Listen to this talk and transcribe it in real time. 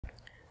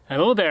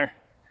Hello there!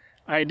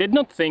 I did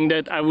not think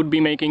that I would be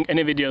making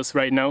any videos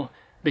right now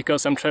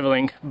because I'm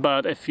traveling,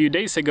 but a few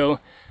days ago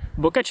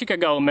Boca, Chica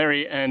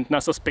and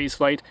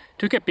NasaSpaceFlight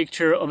took a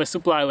picture of a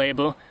supply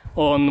label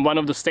on one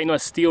of the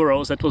stainless steel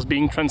rolls that was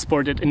being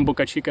transported in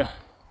Boca Chica.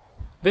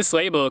 This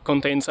label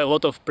contains a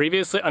lot of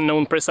previously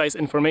unknown precise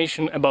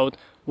information about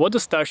what the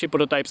Starship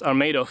prototypes are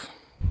made of.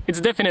 It's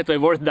definitely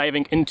worth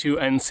diving into,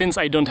 and since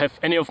I don't have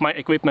any of my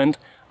equipment,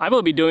 I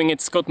will be doing it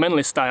Scott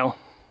Manley style.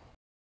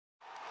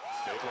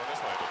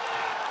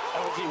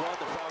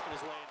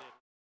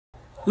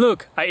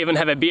 Look, I even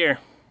have a beer!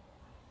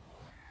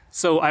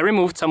 So I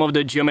removed some of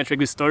the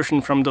geometric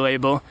distortion from the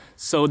label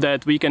so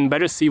that we can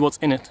better see what's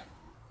in it.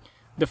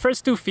 The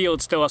first two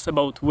fields tell us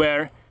about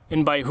where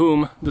and by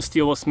whom the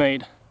steel was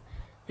made.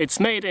 It's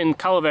made in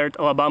Calvert,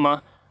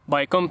 Alabama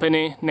by a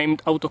company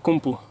named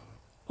Outokumpu.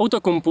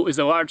 Outokumpu is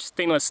a large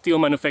stainless steel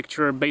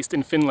manufacturer based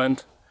in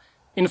Finland.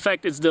 In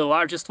fact, it's the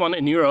largest one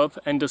in Europe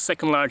and the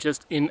second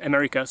largest in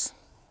Americas.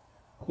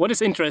 What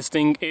is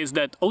interesting is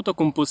that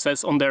Outokumpu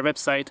says on their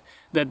website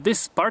that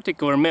this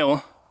particular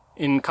mill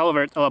in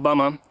Calvert,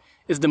 Alabama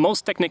is the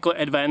most technically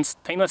advanced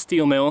stainless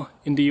steel mill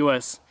in the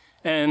US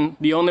and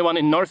the only one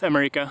in North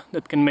America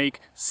that can make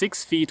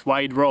 6 feet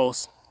wide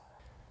rolls.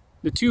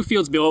 The two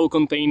fields below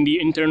contain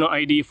the internal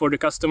ID for the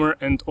customer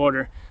and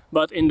order,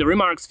 but in the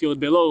remarks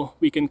field below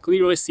we can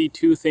clearly see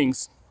two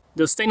things.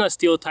 The stainless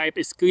steel type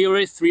is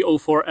clearly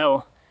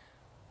 304L.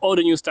 All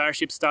the new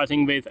Starships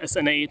starting with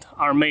SN8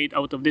 are made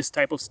out of this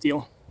type of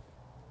steel.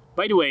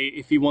 By the way,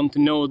 if you want to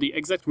know the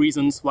exact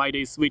reasons why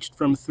they switched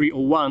from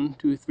 301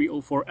 to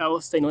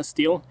 304L stainless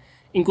steel,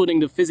 including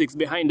the physics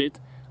behind it,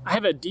 I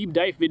have a deep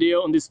dive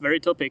video on this very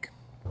topic.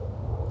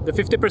 The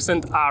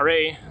 50%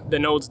 RA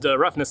denotes the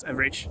roughness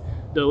average,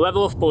 the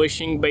level of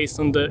polishing based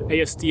on the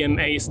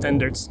ASTM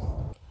standards.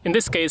 In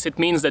this case, it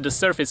means that the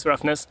surface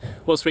roughness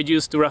was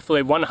reduced to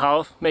roughly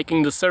 1/2,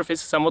 making the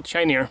surface somewhat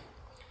shinier.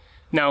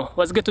 Now,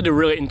 let's get to the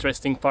really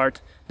interesting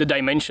part, the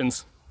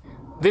dimensions.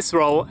 This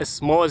roll, as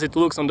small as it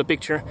looks on the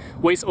picture,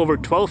 weighs over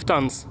 12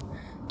 tons,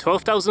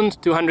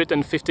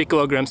 12,250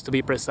 kilograms to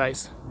be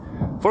precise.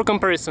 For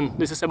comparison,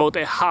 this is about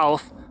a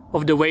half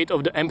of the weight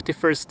of the empty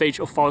first stage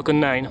of Falcon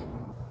 9.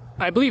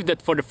 I believe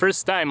that for the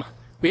first time,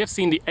 we have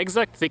seen the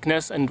exact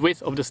thickness and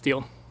width of the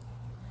steel.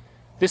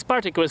 This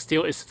particular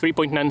steel is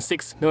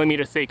 3.96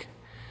 mm thick,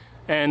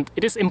 and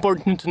it is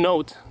important to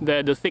note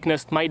that the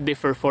thickness might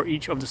differ for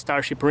each of the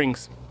Starship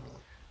rings.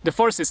 The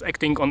forces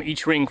acting on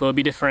each ring will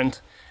be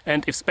different,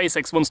 and if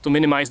SpaceX wants to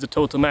minimize the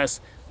total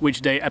mass,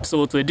 which they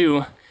absolutely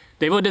do,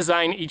 they will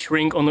design each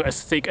ring only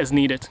as thick as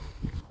needed.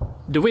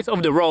 The width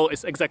of the roll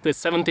is exactly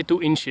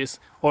 72 inches,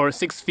 or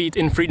 6 feet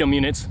in freedom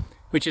units,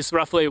 which is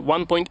roughly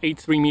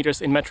 1.83 meters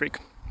in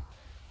metric.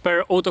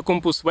 Per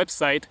Outokumpu's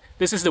website,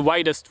 this is the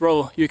widest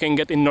roll you can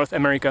get in North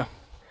America.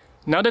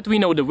 Now that we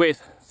know the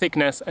width,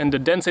 thickness and the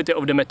density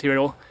of the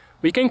material,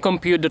 we can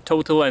compute the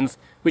total length,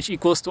 which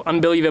equals to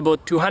unbelievable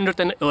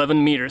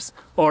 211 meters,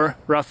 or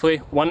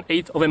roughly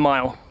 1/8 of a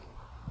mile.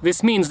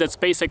 This means that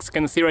SpaceX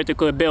can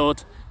theoretically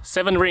build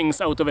 7 rings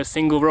out of a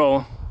single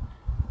roll,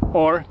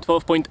 or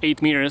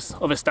 12.8 meters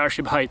of a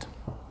Starship height.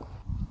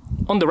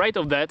 On the right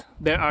of that,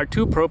 there are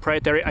 2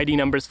 proprietary ID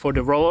numbers for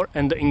the roller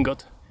and the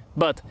ingot.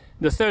 But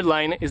the third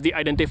line is the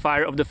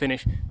identifier of the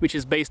finish, which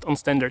is based on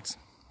standards.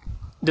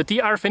 The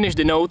TR finish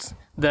denotes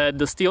that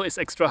the steel is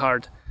extra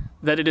hard,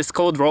 that it is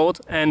cold rolled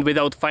and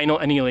without final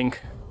annealing.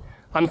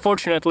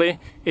 Unfortunately,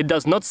 it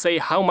does not say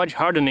how much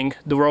hardening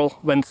the roll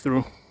went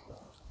through.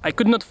 I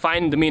could not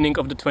find the meaning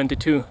of the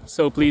 22,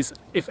 so please,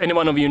 if any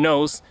one of you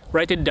knows,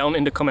 write it down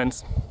in the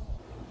comments.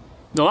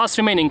 The last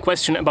remaining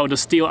question about the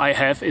steel I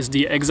have is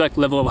the exact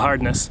level of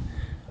hardness.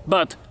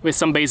 But with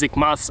some basic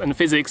maths and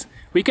physics,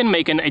 we can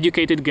make an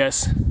educated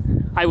guess.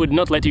 I would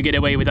not let you get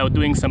away without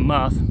doing some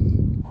math.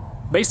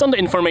 Based on the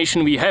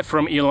information we have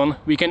from Elon,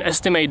 we can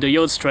estimate the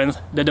yield strength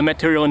that the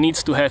material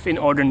needs to have in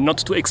order not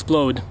to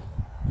explode.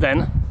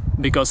 Then,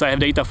 because I have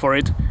data for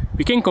it,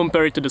 we can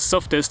compare it to the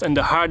softest and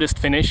the hardest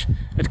finish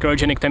at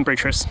cryogenic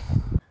temperatures.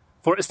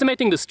 For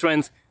estimating the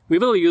strength, we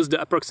will use the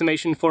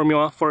approximation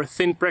formula for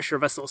thin pressure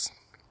vessels.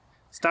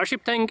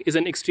 Starship tank is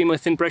an extremely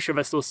thin pressure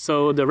vessel,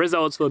 so the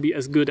results will be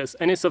as good as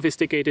any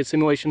sophisticated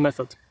simulation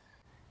method.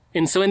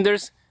 In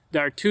cylinders,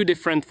 there are 2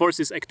 different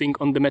forces acting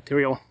on the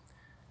material.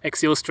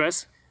 Axial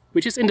stress,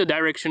 which is in the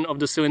direction of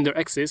the cylinder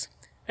axis,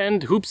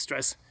 and hoop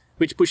stress,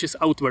 which pushes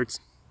outwards.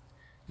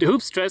 The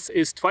hoop stress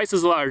is twice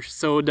as large,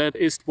 so that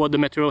is what the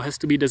material has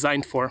to be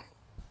designed for.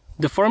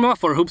 The formula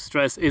for hoop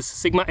stress is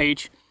sigma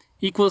h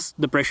equals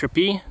the pressure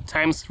P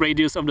times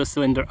radius of the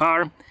cylinder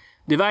r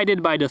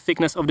divided by the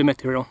thickness of the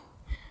material.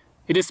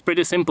 It is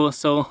pretty simple,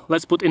 so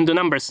let's put in the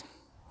numbers.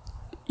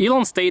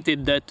 Elon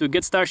stated that to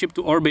get Starship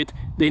to orbit,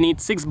 they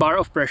need 6 bar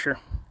of pressure.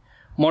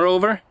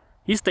 Moreover,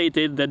 he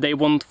stated that they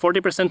want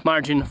 40%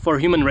 margin for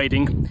human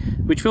rating,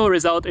 which will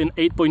result in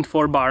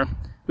 8.4 bar,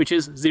 which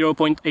is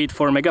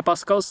 0.84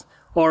 megapascals,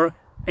 or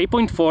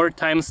 8.4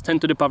 times 10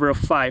 to the power of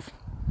 5.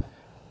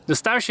 The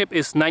Starship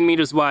is 9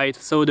 meters wide,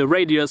 so the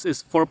radius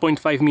is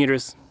 4.5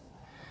 meters.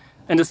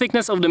 and the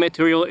thickness of the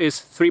material is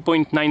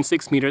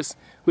 3.96 meters,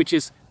 which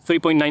is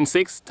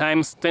 3.96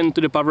 times 10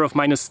 to the power of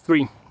minus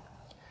 3.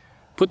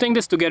 Putting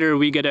this together,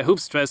 we get a hoop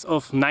stress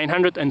of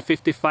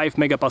 955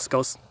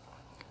 megapascals.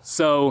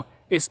 So,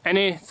 is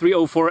any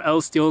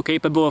 304L steel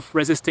capable of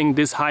resisting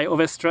this high of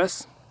a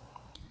stress?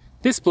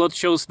 This plot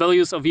shows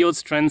values of yield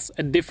strengths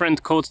at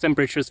different cold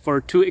temperatures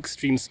for two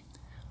extremes.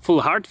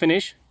 Full hard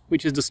finish,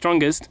 which is the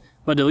strongest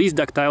but the least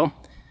ductile,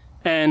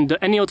 and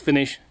the annealed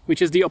finish,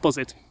 which is the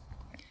opposite.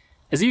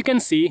 As you can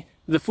see,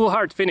 the full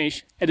hard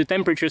finish at the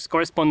temperatures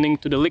corresponding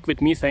to the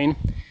liquid methane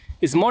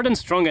is more than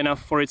strong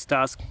enough for its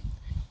task.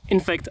 In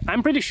fact,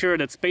 I'm pretty sure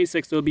that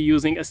SpaceX will be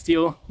using a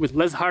steel with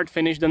less hard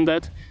finish than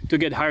that to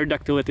get higher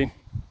ductility.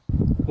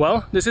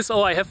 Well, this is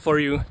all I have for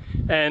you,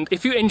 and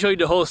if you enjoyed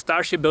the whole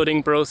Starship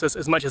building process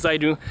as much as I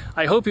do,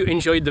 I hope you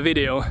enjoyed the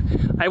video.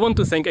 I want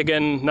to thank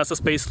again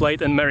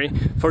NasaSpaceFlight and Mary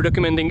for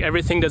documenting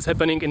everything that's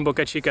happening in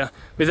Boca Chica.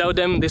 Without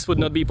them, this would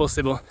not be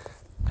possible.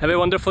 Have a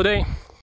wonderful day!